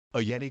A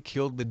Yeti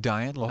killed the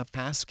Dyatlov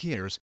Pass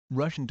skiers,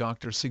 Russian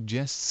doctor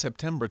suggests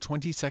September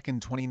 22,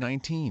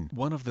 2019.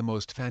 One of the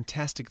most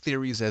fantastic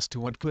theories as to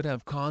what could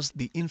have caused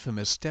the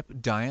infamous Steppe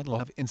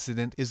Dyatlov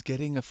incident is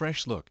getting a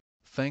fresh look,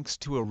 thanks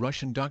to a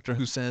Russian doctor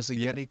who says a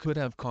Yeti could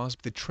have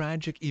caused the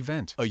tragic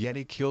event. A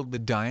Yeti killed the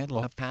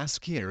Dyatlov Pass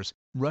skiers,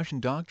 Russian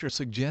doctor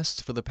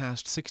suggests. For the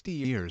past 60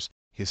 years,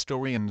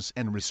 historians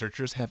and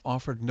researchers have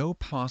offered no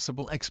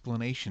possible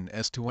explanation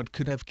as to what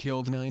could have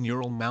killed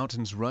 9-year-old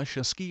Mountains Russia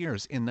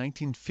skiers in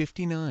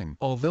 1959.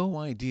 Although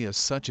ideas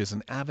such as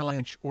an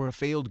avalanche or a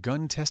failed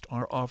gun test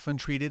are often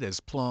treated as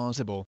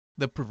plausible,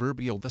 the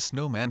proverbial "the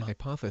snowman"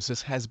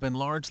 hypothesis has been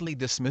largely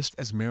dismissed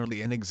as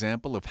merely an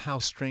example of how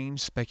strange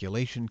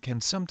speculation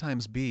can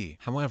sometimes be.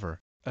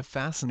 However, a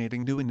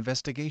fascinating new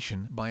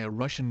investigation by a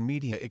Russian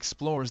media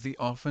explores the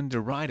often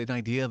derided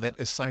idea that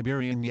a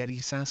Siberian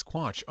Yeti,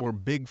 Sasquatch or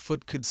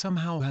Bigfoot could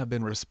somehow have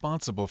been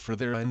responsible for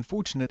their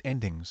unfortunate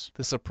endings.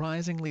 The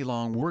surprisingly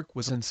long work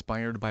was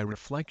inspired by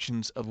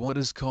reflections of what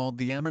is called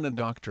the eminent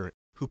doctor,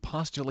 who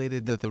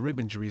postulated that the rib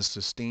injuries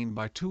sustained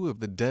by two of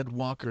the dead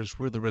walkers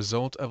were the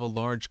result of a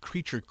large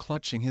creature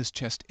clutching his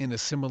chest in a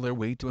similar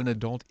way to an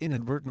adult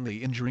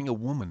inadvertently injuring a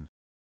woman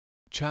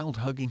child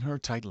hugging her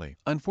tightly.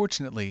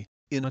 Unfortunately,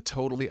 in a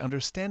totally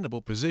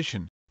understandable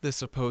position, the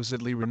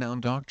supposedly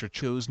renowned doctor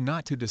chose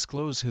not to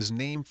disclose his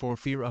name for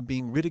fear of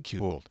being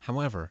ridiculed.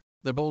 However,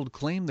 the bold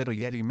claim that a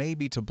Yeti may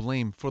be to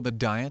blame for the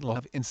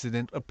Dyatlov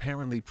incident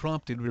apparently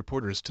prompted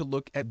reporters to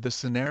look at the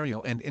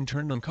scenario and in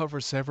turn uncover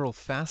several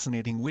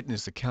fascinating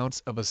witness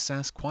accounts of a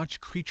Sasquatch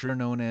creature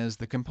known as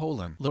the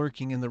Kampolan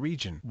lurking in the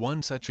region.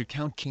 One such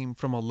account came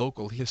from a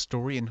local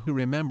historian who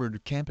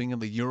remembered camping in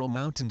the Ural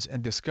Mountains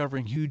and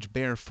discovering huge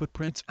bare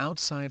footprints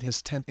outside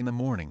his tent in the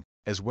morning,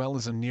 as well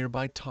as a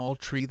nearby tall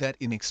tree that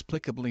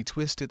inexplicably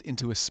twisted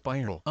into a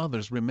spiral.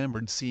 Others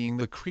remembered seeing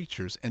the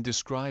creatures and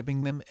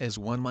describing them as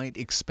one might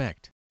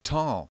expect,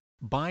 tall,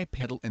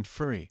 bipedal and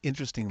furry.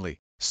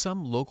 Interestingly,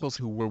 some locals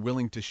who were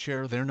willing to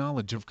share their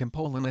knowledge of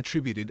Kampolan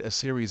attributed a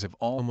series of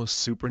almost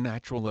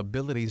supernatural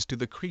abilities to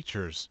the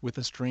creatures. With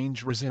a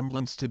strange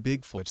resemblance to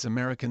Bigfoot's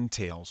American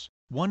tales,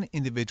 one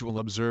individual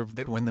observed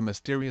that when the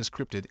mysterious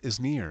cryptid is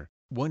near,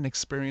 one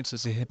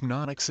experiences a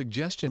hypnotic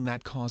suggestion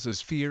that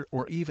causes fear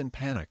or even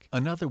panic.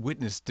 Another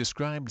witness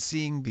described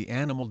seeing the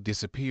animal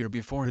disappear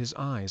before his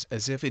eyes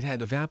as if it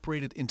had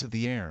evaporated into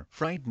the air.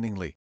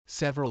 Frighteningly,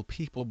 several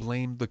people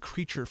blamed the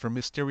creature for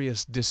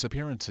mysterious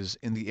disappearances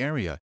in the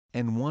area,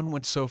 and one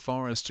went so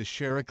far as to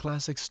share a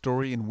classic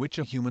story in which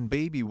a human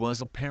baby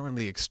was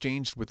apparently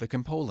exchanged with the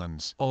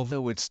Kampolans.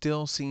 Although it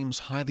still seems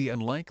highly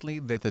unlikely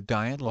that the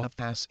Dyatlov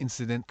Pass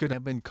incident could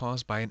have been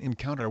caused by an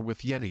encounter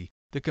with Yeti,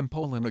 the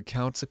Kampolan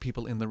accounts of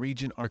people in the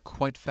region are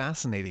quite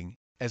fascinating,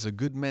 as a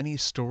good many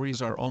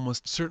stories are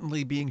almost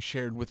certainly being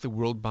shared with the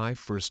world by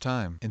first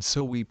time. And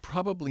so we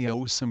probably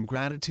owe some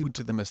gratitude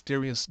to the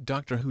mysterious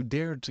doctor who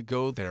dared to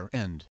go there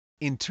and,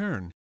 in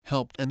turn,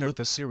 helped unearth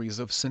a series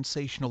of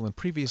sensational and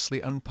previously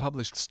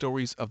unpublished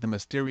stories of the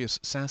mysterious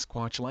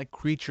Sasquatch-like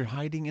creature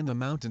hiding in the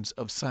mountains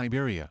of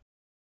Siberia.